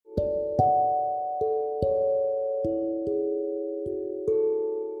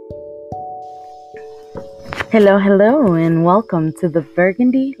Hello, and welcome to the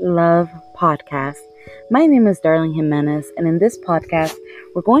Burgundy Love Podcast. My name is Darling Jimenez, and in this podcast,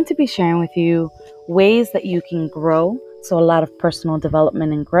 we're going to be sharing with you ways that you can grow. So, a lot of personal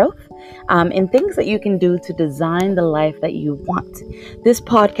development and growth, and things that you can do to design the life that you want. This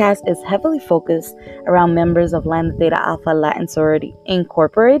podcast is heavily focused around members of Lambda Theta Alpha Latin Sorority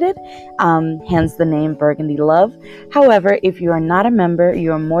Incorporated, hence the name Burgundy Love. However, if you are not a member,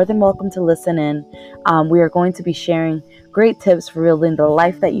 you are more than welcome to listen in. We are going to be sharing great tips for building the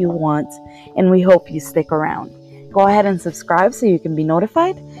life that you want, and we hope you stick around. Go ahead and subscribe so you can be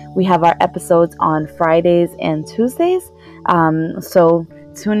notified. We have our episodes on Fridays and Tuesdays. So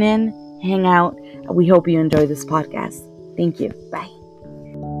tune in, hang out. We hope you enjoy this podcast. Thank you. Bye.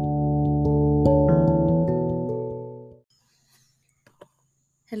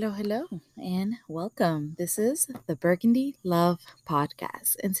 Hello, and welcome. This is the Burgundy Love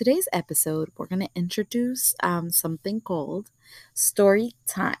Podcast. In today's episode, we're going to introduce something called story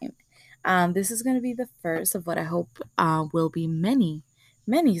time. This is going to be the first of what I hope will be many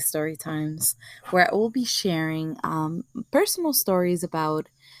story times where I will be sharing personal stories about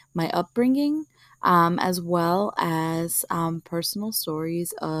my upbringing, as well as personal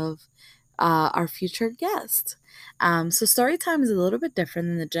stories of our future guest. So story time is a little bit different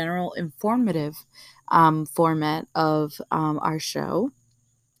than the general informative format of our show.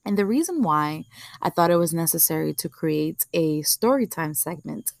 And the reason why I thought it was necessary to create a story time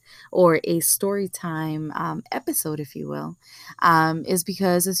segment or a story time episode, if you will, is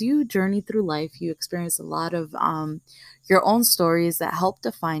because as you journey through life, you experience a lot of your own stories that help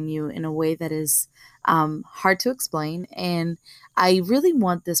define you in a way that is hard to explain. And I really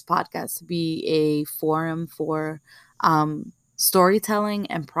want this podcast to be a forum for storytelling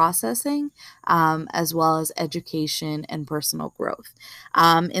and processing, as well as education and personal growth.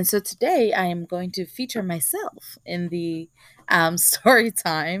 And so today I am going to feature myself in the story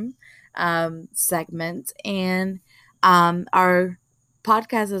time segment, and our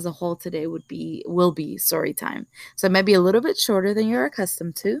podcast as a whole today will be story time. So it might be a little bit shorter than you're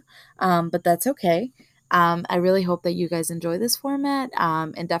accustomed to, but that's okay. I really hope that you guys enjoy this format,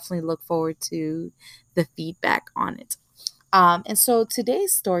 and definitely look forward to the feedback on it. And so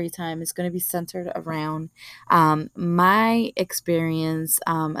today's story time is going to be centered around my experience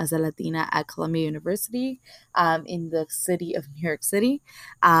as a Latina at Columbia University in the city of New York City.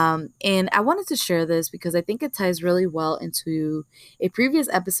 And I wanted to share this because I think it ties really well into a previous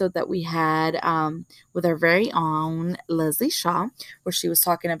episode that we had with our very own Leslie Shaw, where she was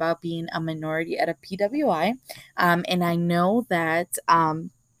talking about being a minority at a PWI. And I know that.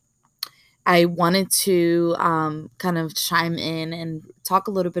 I wanted to kind of chime in and talk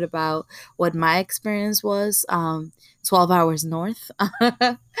a little bit about what my experience was 12 hours north.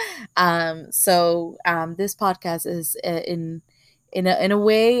 This podcast is in a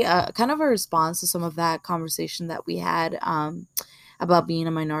way kind of a response to some of that conversation that we had about being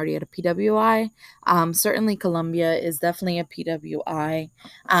a minority at a PWI. Certainly, Columbia is definitely a PWI.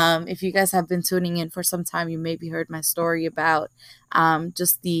 If you guys have been tuning in for some time, you maybe heard my story about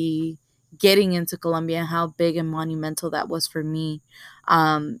just the getting into Columbia and how big and monumental that was for me.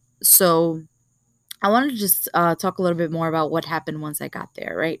 So I wanted to just talk a little bit more about what happened once I got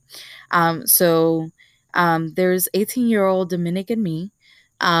there, right? There's 18-year-old Dominican me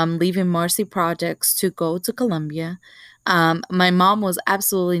leaving Marcy Projects to go to Columbia. My mom was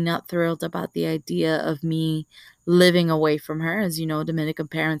absolutely not thrilled about the idea of me living away from her. As you know, Dominican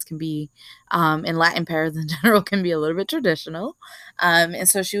parents can be, and Latin parents in general, can be a little bit traditional. And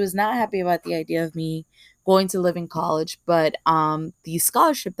so she was not happy about the idea of me going to live in college. But the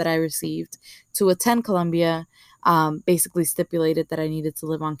scholarship that I received to attend Columbia basically stipulated that I needed to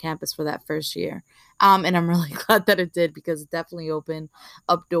live on campus for that first year. And I'm really glad that it did, because it definitely opened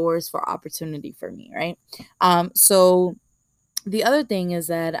up doors for opportunity for me, right? So the other thing is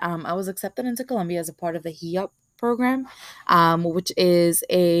that I was accepted into Columbia as a part of the HEOP program, which is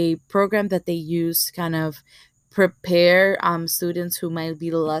a program that they use to kind of prepare students who might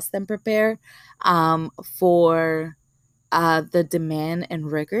be less than prepared for the demand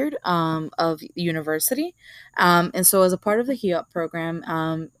and rigor of the university. And so as a part of the HEOP program,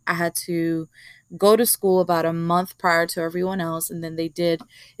 I had to go to school about a month prior to everyone else, and then they did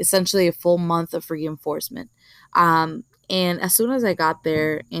essentially a full month of reinforcement. And as soon as I got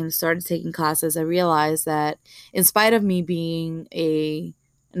there and started taking classes, I realized that in spite of me being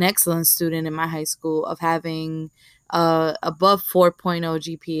an excellent student in my high school, of having above 4.0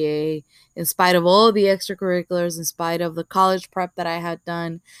 GPA, in spite of all the extracurriculars, in spite of the college prep that I had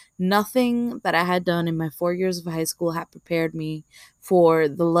done, nothing that I had done in my 4 years of high school had prepared me for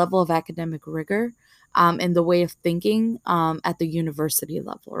the level of academic rigor and the way of thinking at the university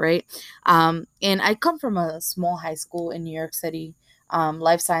level, right? And I come from a small high school in New York City,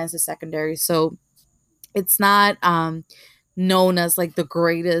 life sciences secondary. So it's not known as like the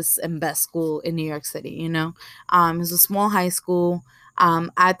greatest and best school in New York City, you know? It's a small high school.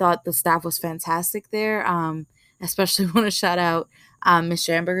 I thought the staff was fantastic there. Especially want to shout out Miss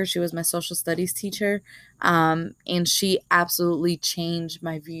Jamberger. She was my social studies teacher. And she absolutely changed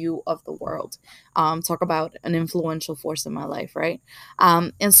my view of the world. Talk about an influential force in my life, right?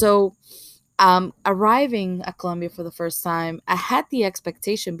 And so arriving at Columbia for the first time, I had the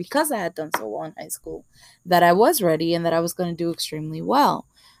expectation, because I had done so well in high school, that I was ready and that I was going to do extremely well.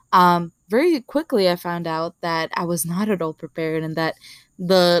 Very quickly, I found out that I was not at all prepared, and that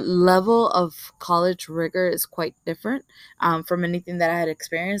the level of college rigor is quite different from anything that I had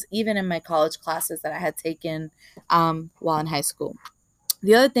experienced, even in my college classes that I had taken while in high school.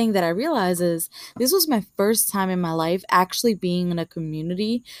 The other thing that I realized is this was my first time in my life actually being in a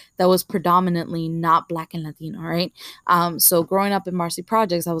community that was predominantly not Black and Latino, right? So growing up in Marcy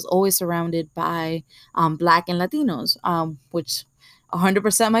Projects, I was always surrounded by Black and Latinos, which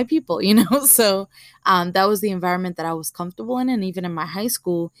 100% my people, you know? So that was the environment that I was comfortable in. And even in my high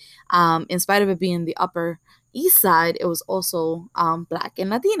school, in spite of it being the Upper East Side, it was also Black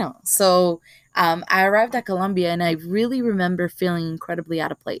and Latino. So I arrived at Columbia and I really remember feeling incredibly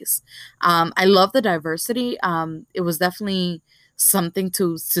out of place. I love the diversity. It was definitely something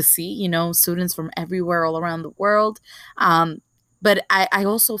to see, you know, students from everywhere all around the world. But I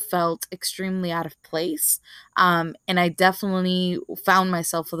also felt extremely out of place. And I definitely found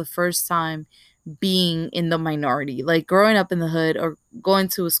myself for the first time being in the minority. Like growing up in the hood or going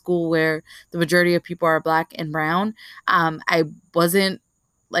to a school where the majority of people are Black and brown, I wasn't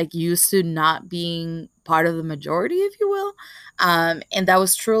like used to not being part of the majority, if you will. And that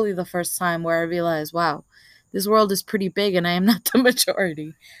was truly the first time where I realized, wow, this world is pretty big and I am not the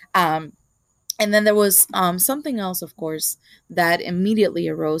majority. Um, and then there was something else, of course, that immediately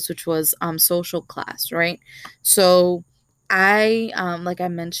arose, which was social class, right? So I, like I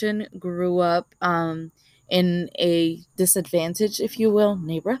mentioned, grew up in a disadvantaged, if you will,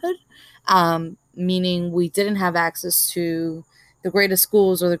 neighborhood, meaning we didn't have access to the greatest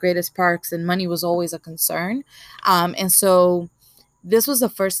schools or the greatest parks, and money was always a concern. And so this was the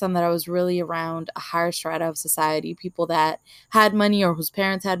first time that I was really around a higher strata of society, people that had money or whose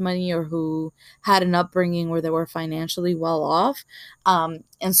parents had money or who had an upbringing where they were financially well off.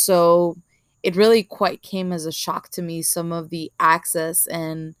 And so it really quite came as a shock to me, some of the access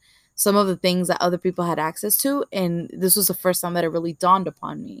and some of the things that other people had access to. And this was the first time that it really dawned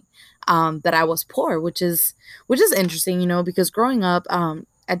upon me that I was poor, which is interesting, you know, because growing up,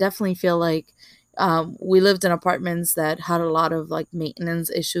 I definitely feel like we lived in apartments that had a lot of like maintenance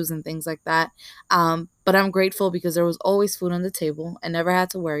issues and things like that. But I'm grateful because there was always food on the table. I never had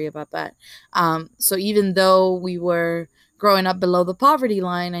to worry about that. So even though we were growing up below the poverty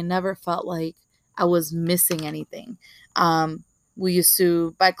line, I never felt like I was missing anything. We used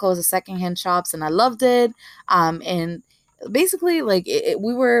to buy clothes at secondhand shops, and I loved it. And basically, like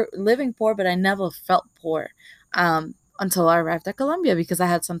we were living poor, but I never felt poor. Until I arrived at Columbia because I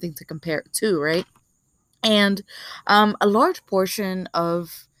had something to compare it to, right? And a large portion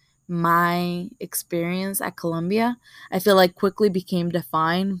of my experience at Columbia, I feel like quickly became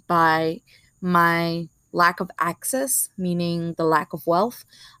defined by my lack of access, meaning the lack of wealth,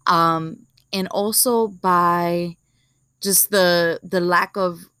 and also by just the lack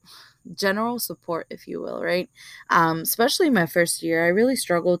of general support, if you will, right? Especially my first year, I really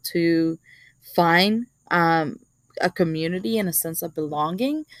struggled to find a community and a sense of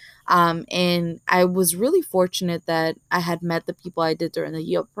belonging. And I was really fortunate that I had met the people I did during the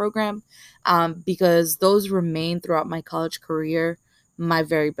YEOP program because those remained throughout my college career my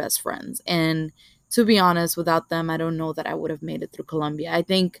very best friends. And to be honest, without them, I don't know that I would have made it through Columbia. I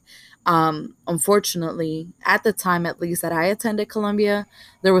think, unfortunately, at the time at least that I attended Columbia,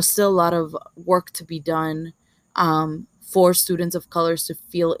 there was still a lot of work to be done for students of colors to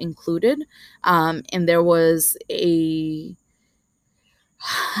feel included. And there was a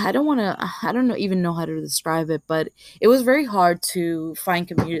I don't know even know how to describe it, but it was very hard to find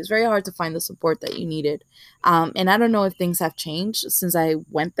community. It's very hard to find the support that you needed. And I don't know if things have changed since I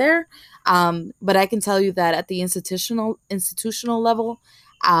went there. But I can tell you that at the institutional level,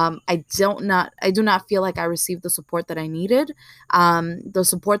 I do not feel like I received the support that I needed. The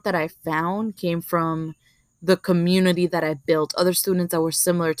support that I found came from the community that I built, other students that were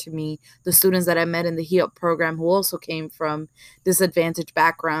similar to me, the students that I met in the HEOP program who also came from disadvantaged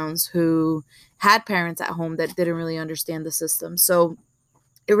backgrounds, who had parents at home that didn't really understand the system. So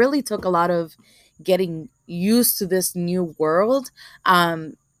it really took a lot of getting used to this new world.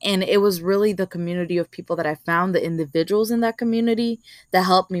 And it was really the community of people that I found, the individuals in that community, that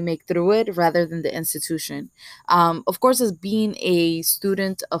helped me make through it rather than the institution. Of course, as being a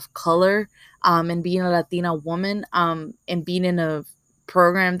student of color, and being a Latina woman, and being in a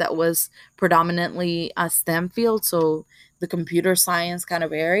program that was predominantly a STEM field, so the computer science kind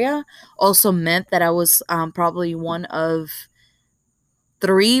of area, also meant that I was probably one of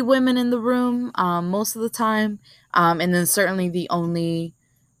three women in the room most of the time, and then certainly the only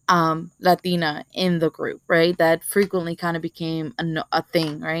Latina in the group, right? That frequently kind of became a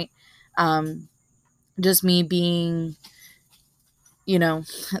thing, right? Um, just me being, you know,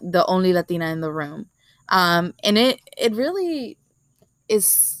 the only Latina in the room. And it really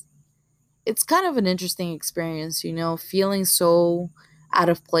is, it's kind of an interesting experience, feeling so out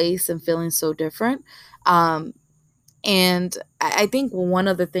of place and feeling so different. Um, and I think one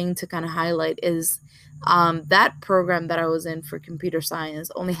other thing to kind of highlight is that program that I was in for computer science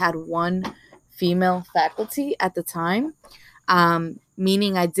only had one female faculty at the time,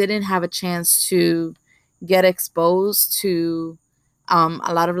 meaning I didn't have a chance to get exposed to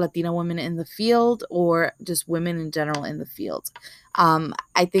a lot of Latina women in the field, or just women in general in the field.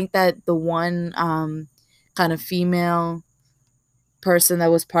 I think that the one kind of female person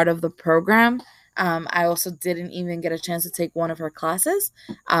that was part of the program, I also didn't even get a chance to take one of her classes.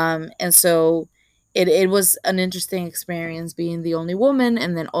 And so it was an interesting experience being the only woman,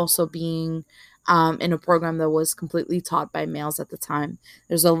 and then also being in a program that was completely taught by males at the time.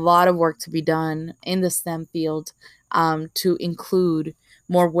 There's a lot of work to be done in the STEM field, to include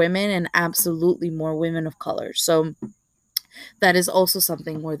more women, and absolutely more women of color. So that is also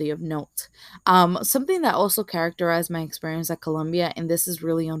something worthy of note. Something that also characterized my experience at Columbia, and this is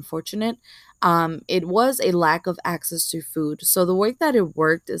really unfortunate, it was a lack of access to food. So the way that it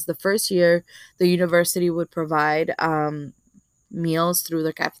worked is the first year, the university would provide meals through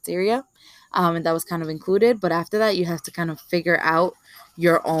their cafeteria, and that was kind of included. But after that, you have to kind of figure out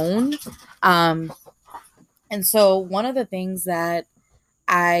your own. Um, and so one of the things that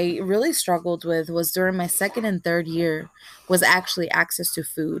I really struggled with was during my second and third year was actually access to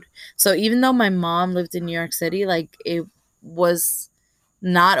food. So even though my mom lived in New York City, like, it was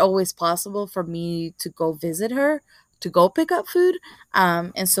not always possible for me to go visit her to go pick up food.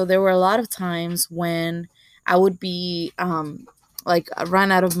 And so there were a lot of times when I would be like,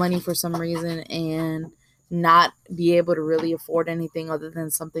 run out of money for some reason, and not be able to really afford anything other than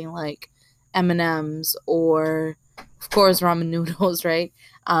something like M&Ms, or of course ramen noodles, right?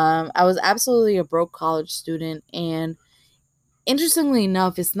 I was absolutely a broke college student, and interestingly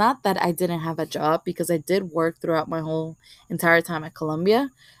enough, it's not that I didn't have a job, because I did work throughout my whole entire time at Columbia.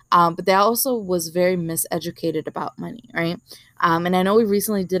 But I also was very miseducated about money, right? And I know we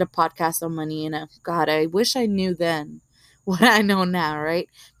recently did a podcast on money, and God, I wish I knew then what I know now, right?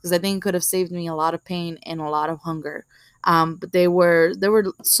 Because I think it could have saved me a lot of pain and a lot of hunger. But there were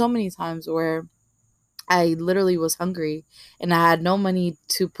so many times where I literally was hungry, and I had no money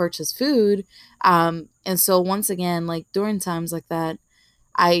to purchase food. And so once again, like, during times like that,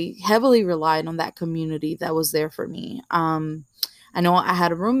 I heavily relied on that community that was there for me. I know I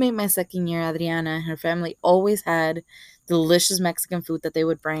had a roommate my second year, Adriana, and her family always had delicious Mexican food that they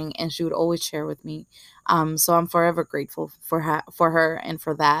would bring, and she would always share with me. So I'm forever grateful for her and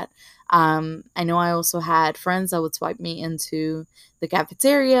for that. I know I also had friends that would swipe me into the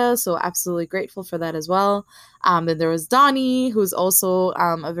cafeteria, so absolutely grateful for that as well. And there was Donnie, who's also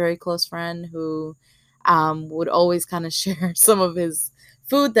a very close friend, who would always kind of share some of his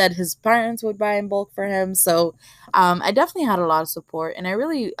food that his parents would buy in bulk for him. So I definitely had a lot of support, and I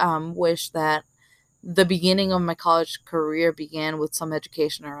really wish that the beginning of my college career began with some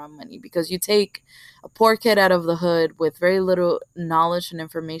education around money, because you take a poor kid out of the hood with very little knowledge and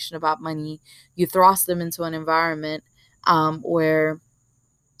information about money, you thrust them into an environment where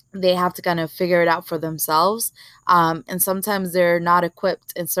they have to kind of figure it out for themselves. And sometimes they're not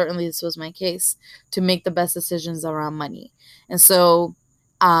equipped, and certainly this was my case, to make the best decisions around money. And so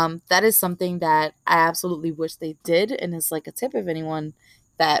that is something that I absolutely wish they did. And it's like a tip, if anyone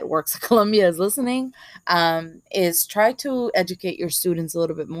that works at Columbia is listening, is try to educate your students a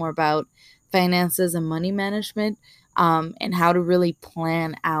little bit more about finances and money management, and how to really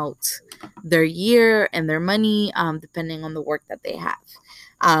plan out their year and their money, depending on the work that they have.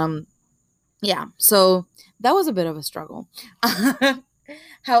 Um, yeah, so that was a bit of a struggle.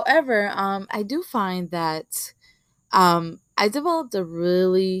 However, I do find that I developed a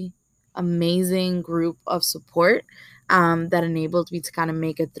really amazing group of support. that enabled me to kind of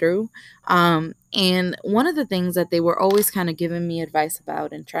make it through. And one of the things that they were always kind of giving me advice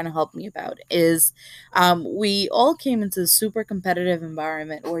about and trying to help me about is we all came into a super competitive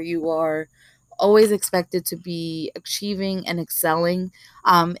environment where you are always expected to be achieving and excelling.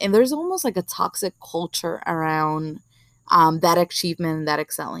 And there's almost like a toxic culture around that achievement and that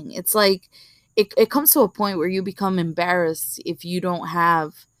excelling. It's like it comes to a point where you become embarrassed if you don't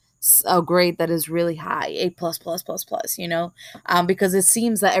have a grade that is really high, A plus plus plus plus, because it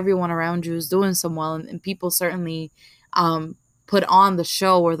seems that everyone around you is doing so well, and people certainly put on the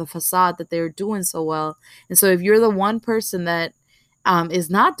show or the facade that they're doing so well. And so if you're the one person that is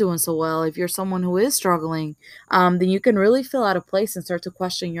not doing so well, if you're someone who is struggling, then you can really feel out of place and start to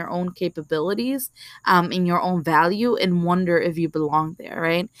question your own capabilities and your own value and wonder if you belong there,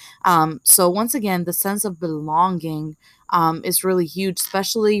 right? So, once again, the sense of belonging is really huge,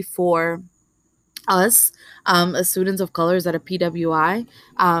 especially for us as students of colors at a PWI,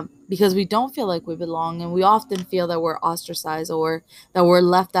 because we don't feel like we belong, and we often feel that we're ostracized or that we're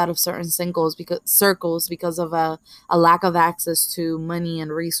left out of certain circles because of a lack of access to money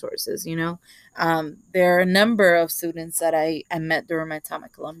and resources. There are a number of students that I met during my time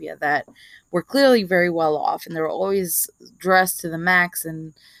at Columbia that were clearly very well off, and they were always dressed to the max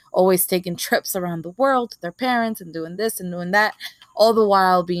and always taking trips around the world with their parents and doing this and doing that, all the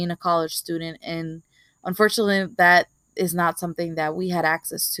while being a college student. And unfortunately, that is not something that we had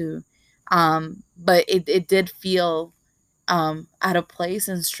access to. But it did feel out of place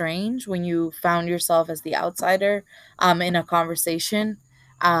and strange when you found yourself as the outsider in a conversation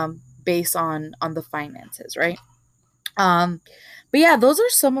based on the finances, right? Um, but yeah, those are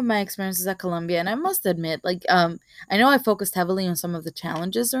some of my experiences at Columbia, and I must admit, like, I know I focused heavily on some of the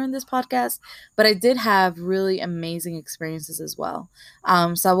challenges during this podcast, but I did have really amazing experiences as well.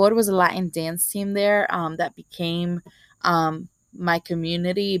 Sabor was a Latin dance team there that became my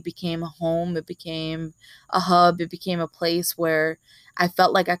community. It became a home. It became a hub. It became a place where I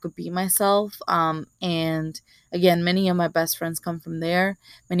felt like I could be myself. And again, many of my best friends come from there.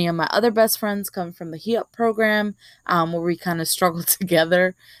 Many of my other best friends come from the HEOP program, where we kind of struggled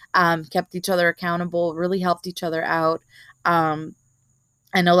together, kept each other accountable, really helped each other out. Um,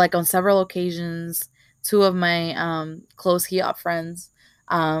 I know, like, on several occasions, two of my close HEOP friends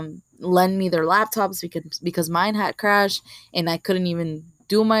lend me their laptops because mine had crashed and I couldn't even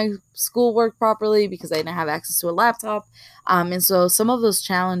do my schoolwork properly because I didn't have access to a laptop. And so some of those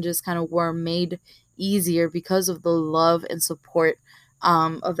challenges kind of were made easier because of the love and support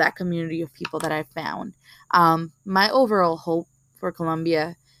of that community of people that I found. My overall hope for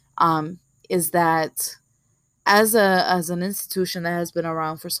Columbia is that as an institution that has been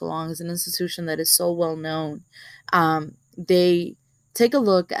around for so long, as an institution that is so well known, they take a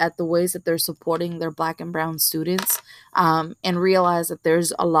look at the ways that they're supporting their Black and brown students, and realize that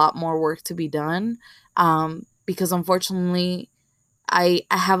there's a lot more work to be done, because unfortunately I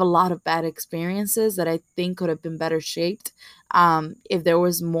have a lot of bad experiences that I think could have been better shaped, if there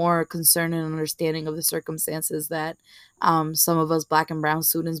was more concern and understanding of the circumstances that some of us Black and brown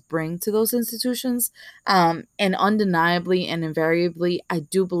students bring to those institutions. And undeniably and invariably, I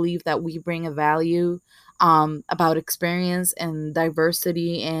do believe that we bring a value about experience and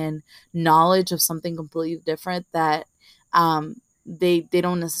diversity and knowledge of something completely different that they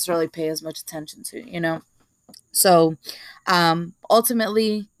don't necessarily pay as much attention to. So,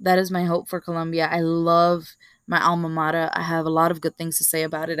 ultimately, that is my hope for Columbia. I love my alma mater. I have a lot of good things to say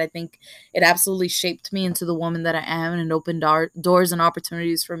about it. I think it absolutely shaped me into the woman that I am, and it opened doors and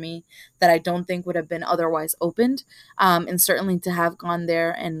opportunities for me that I don't think would have been otherwise opened. And certainly to have gone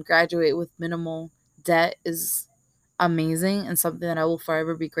there and graduate with minimal debt is amazing and something that I will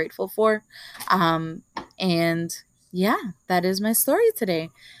forever be grateful for. And yeah, that is my story today.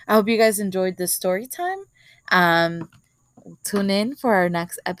 I hope you guys enjoyed this story time. Um, Tune in for our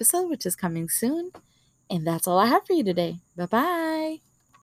next episode, which is coming soon. And that's all I have for you today. Bye bye.